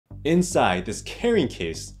Inside this carrying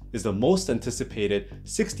case is the most anticipated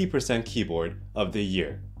 60% keyboard of the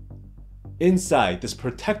year. Inside this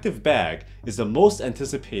protective bag is the most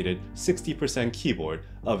anticipated 60% keyboard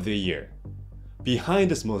of the year.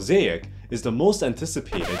 Behind this mosaic is the most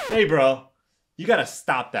anticipated— Hey bro, you gotta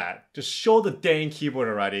stop that. Just show the dang keyboard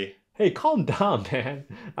already. Hey, calm down, man.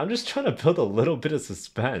 I'm just trying to build a little bit of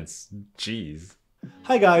suspense. Jeez.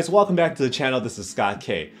 Hi guys, welcome back to the channel. This is Scott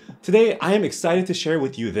K. Today, I am excited to share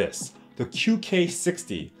with you this, the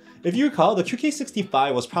QK60. If you recall, the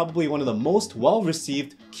QK65 was probably one of the most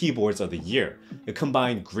well-received keyboards of the year. It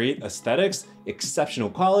combined great aesthetics,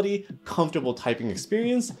 exceptional quality, comfortable typing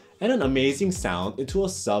experience, and an amazing sound into a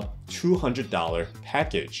sub $200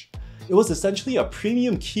 package. It was essentially a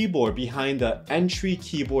premium keyboard behind the entry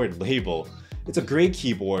keyboard label. It's a great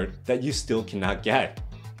keyboard that you still cannot get.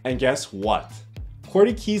 And guess what?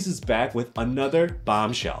 Qwertykeys is back with another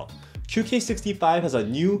bombshell. QK65 has a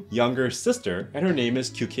new, younger sister, and her name is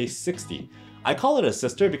QK60. I call it a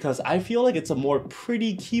sister because I feel like it's a more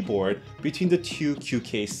pretty keyboard between the two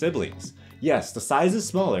QK siblings. Yes, the size is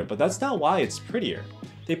smaller, but that's not why it's prettier.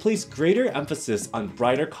 They place greater emphasis on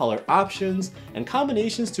brighter color options and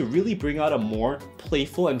combinations to really bring out a more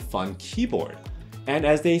playful and fun keyboard. And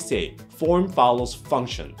as they say, form follows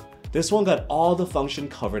function. This one got all the function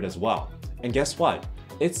covered as well. And guess what?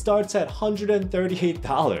 It starts at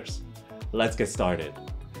 $138. Let's get started.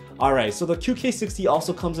 Alright, so the QK60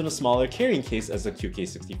 also comes in a smaller carrying case as the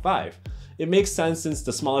QK65. It makes sense since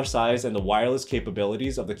the smaller size and the wireless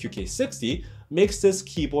capabilities of the QK60 makes this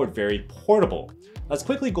keyboard very portable. Let's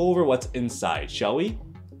quickly go over what's inside, shall we?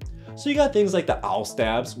 So you got things like the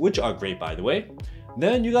Owlstabs, which are great by the way.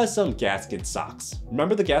 Then you got some gasket socks.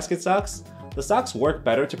 Remember the gasket socks? The socks work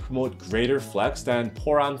better to promote greater flex than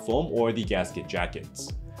pour-on foam or the gasket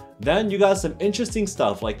jackets. Then you got some interesting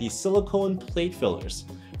stuff like these silicone plate fillers.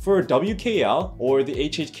 For WKL or the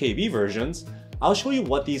HHKB versions, I'll show you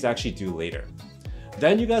what these actually do later.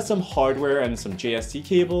 Then you got some hardware and some JST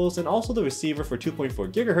cables and also the receiver for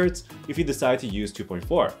 2.4 GHz if you decide to use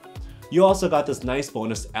 2.4. You also got this nice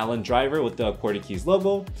bonus Allen driver with the Qwertykeys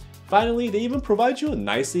logo. Finally, they even provide you a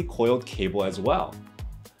nicely coiled cable as well.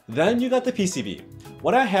 Then you got the PCB.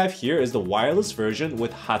 What I have here is the wireless version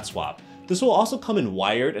with hot swap. This will also come in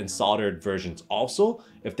wired and soldered versions also,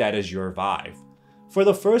 if that is your vibe. For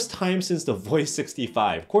the first time since the Voice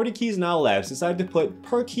 65, Qwertykeys Now Labs decided to put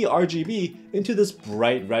per key RGB into this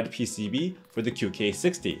bright red PCB for the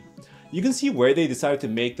QK60. You can see where they decided to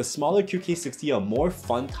make the smaller QK60 a more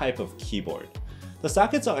fun type of keyboard. The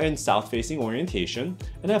sockets are in south-facing orientation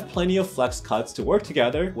and have plenty of flex cuts to work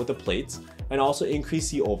together with the plates and also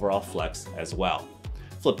increase the overall flex as well.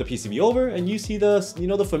 Flip the PCB over and you see the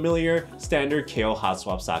familiar standard KO hot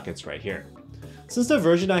swap sockets right here. Since the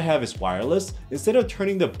version I have is wireless, instead of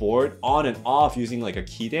turning the board on and off using like a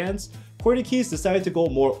key dance, Qwertykeys decided to go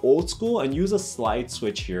more old school and use a slide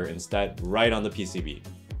switch here instead right on the PCB.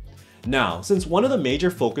 Now, since one of the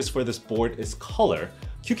major focus for this board is color,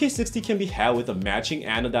 QK60 can be had with a matching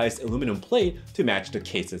anodized aluminum plate to match the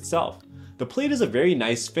case itself. The plate is a very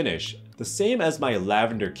nice finish, the same as my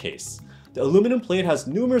lavender case. The aluminum plate has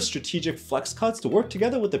numerous strategic flex cuts to work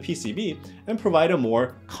together with the PCB and provide a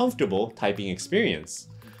more comfortable typing experience.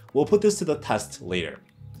 We'll put this to the test later.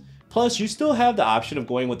 Plus, you still have the option of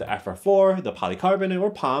going with the FR4, the polycarbonate,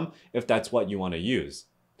 or POM if that's what you want to use.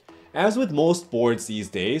 As with most boards these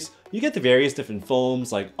days, you get the various different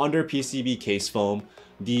foams like under PCB case foam,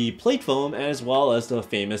 the plate foam, as well as the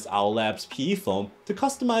famous Owlstabs PE foam to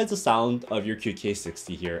customize the sound of your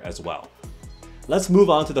QK60 here as well. Let's move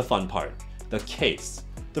on to the fun part, the case.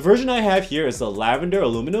 The version I have here is the lavender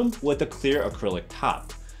aluminum with a clear acrylic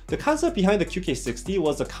top. The concept behind the QK60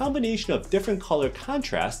 was a combination of different color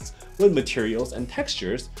contrasts with materials and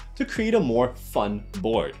textures to create a more fun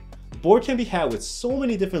board. The board can be had with so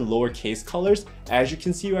many different lower case colors, as you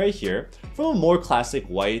can see right here, from a more classic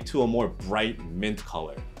white to a more bright mint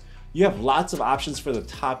color. You have lots of options for the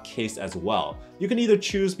top case as well. You can either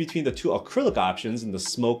choose between the two acrylic options in the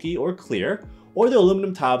smoky or clear, or the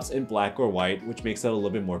aluminum tops in black or white, which makes it a little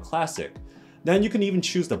bit more classic. Then you can even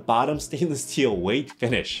choose the bottom stainless steel weight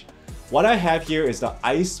finish. What I have here is the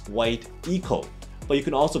Ice White Eco, but you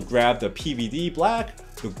can also grab the PVD black,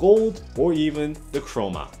 the gold, or even the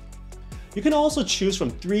chroma. You can also choose from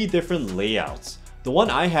 3 different layouts. The one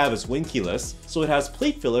I have is WinKeyless, so it has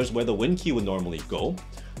plate fillers where the WinKey would normally go.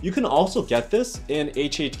 You can also get this in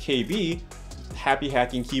HHKB Happy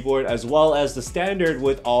Hacking keyboard, as well as the standard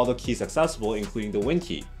with all the keys accessible, including the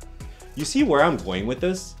WinKey. You see where I'm going with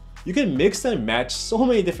this? You can mix and match so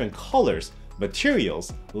many different colors,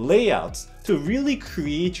 materials, layouts to really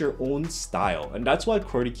create your own style, and that's what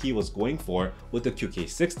Qwertykeys was going for with the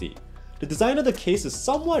QK60. The design of the case is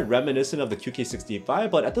somewhat reminiscent of the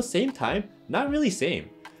QK65, but at the same time, not really same.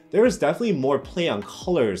 There is definitely more play on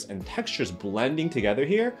colors and textures blending together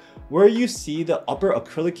here, where you see the upper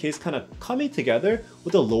acrylic case kind of coming together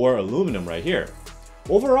with the lower aluminum right here.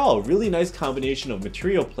 Overall, really nice combination of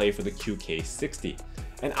material play for the QK60.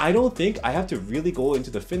 And I don't think I have to really go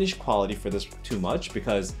into the finish quality for this too much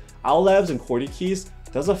because Owlstabs and Qwertykeys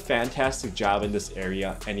does a fantastic job in this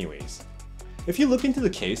area anyways. If you look into the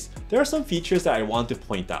case, there are some features that I want to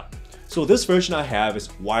point out. So this version I have is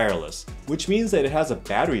wireless, which means that it has a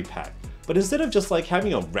battery pack. But instead of just like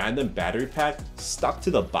having a random battery pack stuck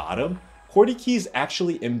to the bottom, Qwertykeys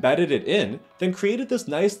actually embedded it in, then created this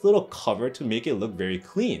nice little cover to make it look very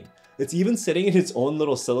clean. It's even sitting in its own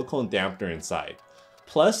little silicone dampener inside.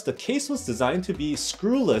 Plus, the case was designed to be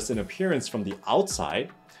screwless in appearance from the outside.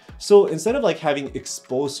 So instead of like having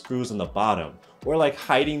exposed screws on the bottom, or like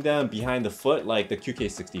hiding them behind the foot like the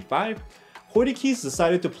QK65, Qwertykeys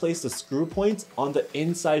decided to place the screw points on the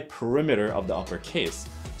inside perimeter of the upper case,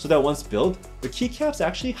 so that once built, the keycaps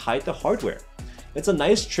actually hide the hardware. It's a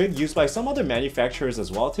nice trick used by some other manufacturers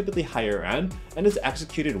as well, typically higher end, and is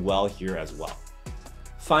executed well here as well.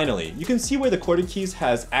 Finally, you can see where the Qwertykeys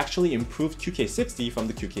has actually improved QK60 from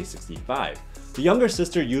the QK65. The younger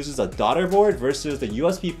sister uses a daughter board versus the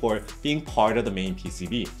USB port being part of the main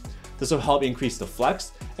PCB. This will help increase the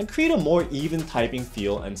flex and create a more even typing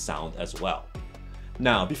feel and sound as well.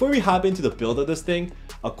 Now, before we hop into the build of this thing,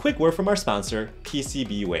 a quick word from our sponsor,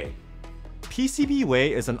 PCBWay.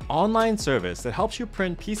 PCBWay is an online service that helps you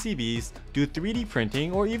print PCBs, do 3D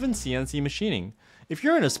printing, or even CNC machining. If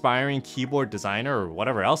you're an aspiring keyboard designer or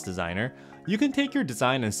whatever else designer, you can take your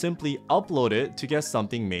design and simply upload it to get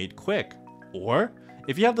something made quick. Or,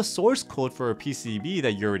 if you have the source code for a PCB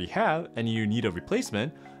that you already have and you need a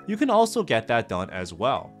replacement, you can also get that done as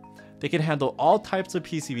well. They can handle all types of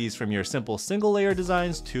PCBs from your simple single layer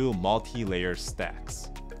designs to multi-layer stacks.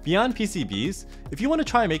 Beyond PCBs, if you want to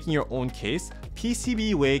try making your own case,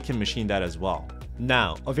 PCBWay can machine that as well.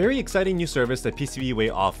 Now, a very exciting new service that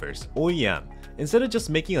PCBWay offers, OEM. Instead of just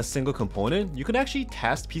making a single component, you can actually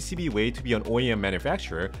task PCBWay to be an OEM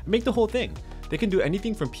manufacturer and make the whole thing. They can do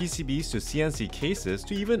anything from PCBs to CNC cases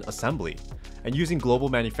to even assembly. And using global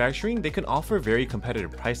manufacturing, they can offer very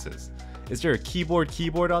competitive prices. Is there a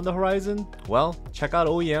keyboard on the horizon? Well, check out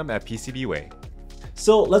OEM at PCBWay.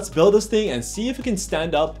 So let's build this thing and see if it can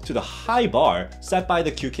stand up to the high bar set by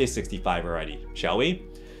the QK65 already, shall we?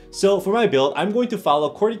 So for my build, I'm going to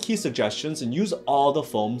follow Qwertykeys suggestions and use all the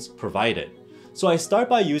foams provided. So I start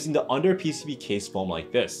by using the under PCB case foam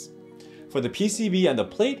like this. For the PCB and the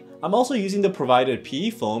plate, I'm also using the provided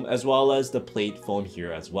PE foam as well as the plate foam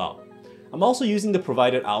here as well. I'm also using the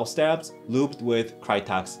provided Owlstabs lubed with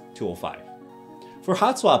Krytox 205. For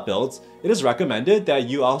hot swap builds, it is recommended that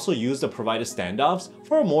you also use the provided standoffs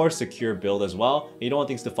for a more secure build as well. You don't want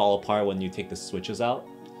things to fall apart when you take the switches out.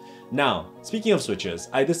 Now, speaking of switches,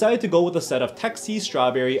 I decided to go with a set of Tecsee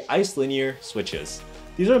Strawberry Ice Linear switches.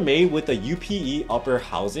 These are made with a UPE upper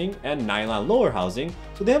housing and nylon lower housing,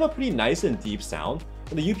 so they have a pretty nice and deep sound,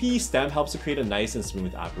 and the UPE stem helps to create a nice and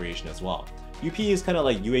smooth operation as well. UPE is kind of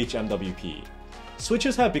like UHMWP.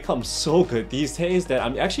 Switches have become so good these days that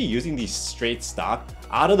I'm actually using these straight stock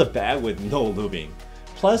out of the bag with no lubing.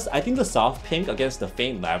 Plus, I think the soft pink against the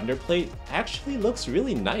faint lavender plate actually looks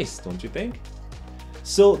really nice, don't you think?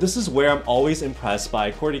 So this is where I'm always impressed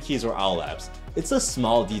by Qwertykeys or Owlstabs. It's the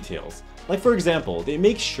small details. Like for example, they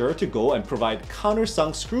make sure to go and provide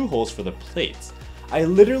countersunk screw holes for the plates. I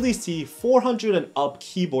literally see 400 and up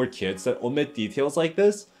keyboard kits that omit details like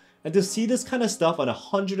this, and to see this kind of stuff on a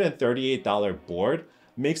 $138 board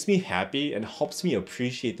makes me happy and helps me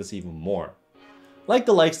appreciate this even more. Like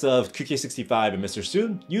the likes of QK65 and Mr.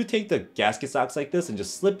 Soon, you take the gasket socks like this and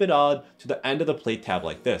just slip it on to the end of the plate tab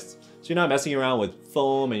like this. So you're not messing around with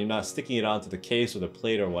foam and you're not sticking it onto the case or the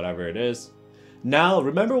plate or whatever it is. Now,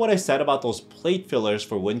 remember what I said about those plate fillers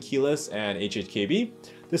for WinKeyless and HHKB?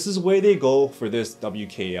 This is where they go for this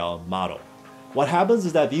WKL model. What happens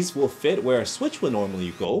is that these will fit where a switch would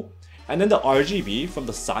normally go, and then the RGB from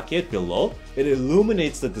the socket below, it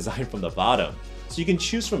illuminates the design from the bottom. So you can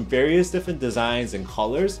choose from various different designs and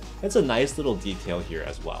colors. It's a nice little detail here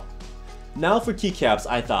as well. Now for keycaps,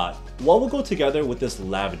 I thought, what will go together with this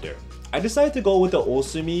lavender? I decided to go with the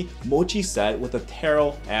Osume Mochi set with the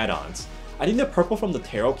Taro add-ons. I think the purple from the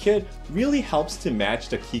Taro kit really helps to match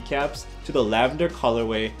the keycaps to the lavender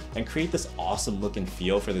colorway and create this awesome look and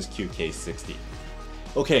feel for this QK60.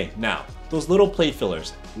 Okay, now, those little plate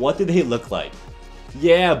fillers, what do they look like?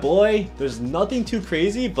 Yeah, boy, there's nothing too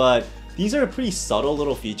crazy, but these are pretty subtle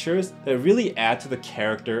little features that really add to the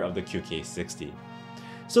character of the QK60.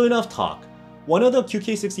 So enough talk. One of the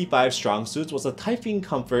QK65's strong suits was the typing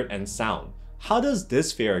comfort and sound. How does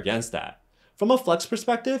this fare against that? From a flex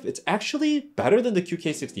perspective, it's actually better than the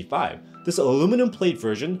QK65. This aluminum plate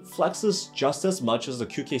version flexes just as much as the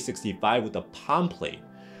QK65 with the palm plate.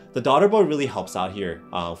 The daughter board really helps out here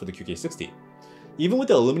for the QK60. Even with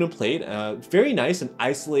the aluminum plate, very nice and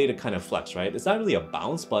isolated kind of flex, right? It's not really a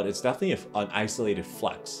bounce, but it's definitely an isolated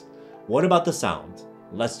flex. What about the sound?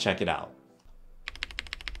 Let's check it out.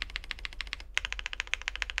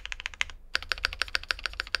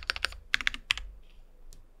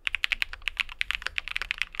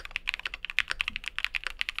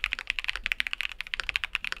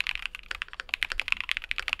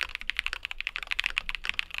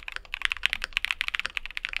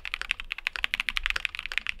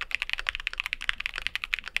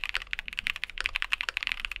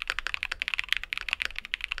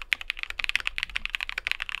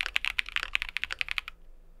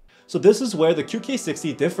 So this is where the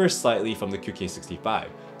QK60 differs slightly from the QK65.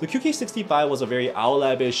 The QK65 was a very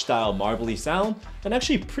Owlstabs style marbly sound and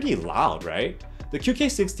actually pretty loud, right? The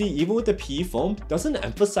QK60, even with the PE foam, doesn't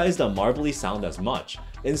emphasize the marbly sound as much.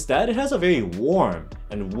 Instead, it has a very warm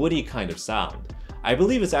and woody kind of sound. I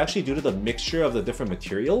believe it's actually due to the mixture of the different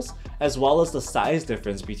materials, as well as the size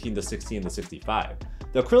difference between the 60 and the 65.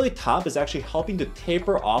 The acrylic top is actually helping to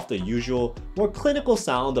taper off the usual, more clinical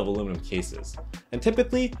sound of aluminum cases. And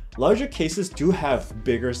typically, larger cases do have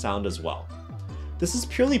bigger sound as well. This is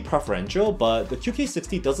purely preferential, but the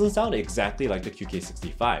QK60 doesn't sound exactly like the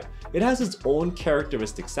QK65. It has its own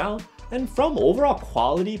characteristic sound, and from overall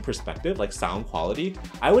quality perspective, like sound quality,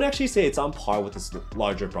 I would actually say it's on par with its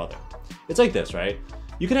larger brother. It's like this, right?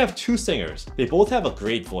 You can have two singers, they both have a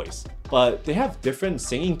great voice, but they have different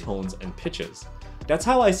singing tones and pitches. That's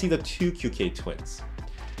how I see the two QK twins.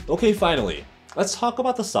 Okay, finally, let's talk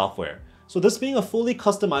about the software. So this being a fully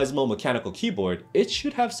customizable mechanical keyboard, it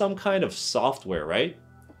should have some kind of software, right?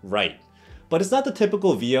 Right. But it's not the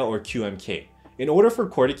typical VIA or QMK. In order for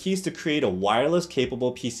Qwertykeys to create a wireless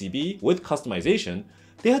capable PCB with customization,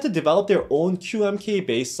 they had to develop their own QMK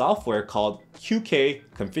based software called QK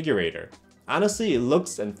Configurator. Honestly, it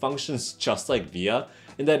looks and functions just like VIA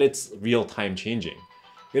in that it's real-time changing.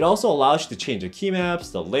 It also allows you to change the key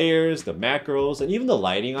maps, the layers, the macros, and even the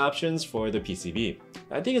lighting options for the PCB.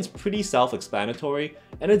 I think it's pretty self-explanatory,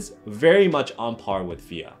 and it's very much on par with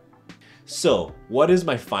VIA. So, what is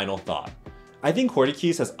my final thought? I think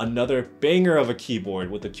Qwertykeys has another banger of a keyboard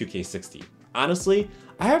with the QK60. Honestly,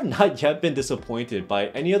 I have not yet been disappointed by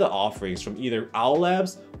any of the offerings from either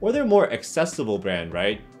Owlstabs or their more accessible brand,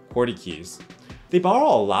 right? Qwertykeys. They borrow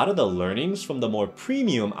a lot of the learnings from the more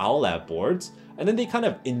premium Owlstabs boards, and then they kind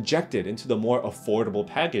of inject it into the more affordable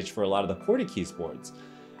package for a lot of the Qwertykeys boards.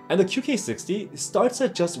 And the QK60 starts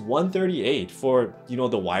at just $138 for,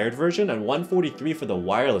 the wired version and $143 for the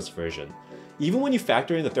wireless version. Even when you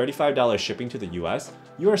factor in the $35 shipping to the US,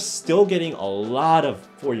 you are still getting a lot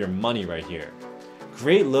for your money right here.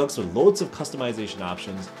 Great looks with loads of customization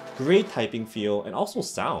options, great typing feel, and also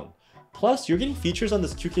sound. Plus, you're getting features on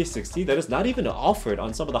this QK60 that is not even offered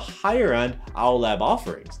on some of the higher end Owlstabs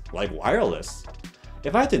offerings, like wireless.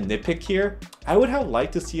 If I had to nitpick here, I would have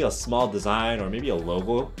liked to see a small design or maybe a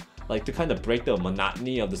logo, like to kind of break the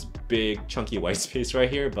monotony of this big chunky white space right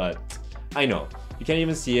here, but I know, you can't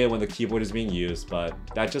even see it when the keyboard is being used, but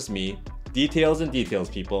that's just me. Details and details,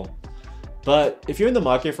 people. But if you're in the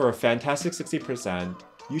market for a fantastic 60%,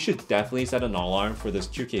 you should definitely set an alarm for this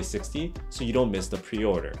QK60 so you don't miss the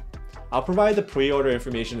pre-order. I'll provide the pre-order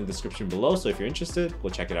information in the description below, so if you're interested, go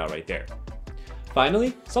check it out right there.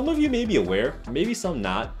 Finally, some of you may be aware, maybe some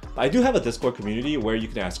not, but I do have a Discord community where you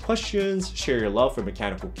can ask questions, share your love for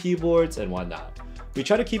mechanical keyboards, and whatnot. We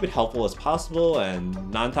try to keep it helpful as possible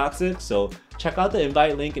and non-toxic, so check out the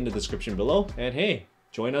invite link in the description below, and hey,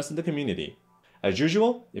 join us in the community. As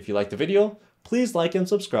usual, if you liked the video, please like and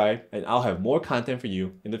subscribe, and I'll have more content for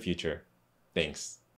you in the future. Thanks.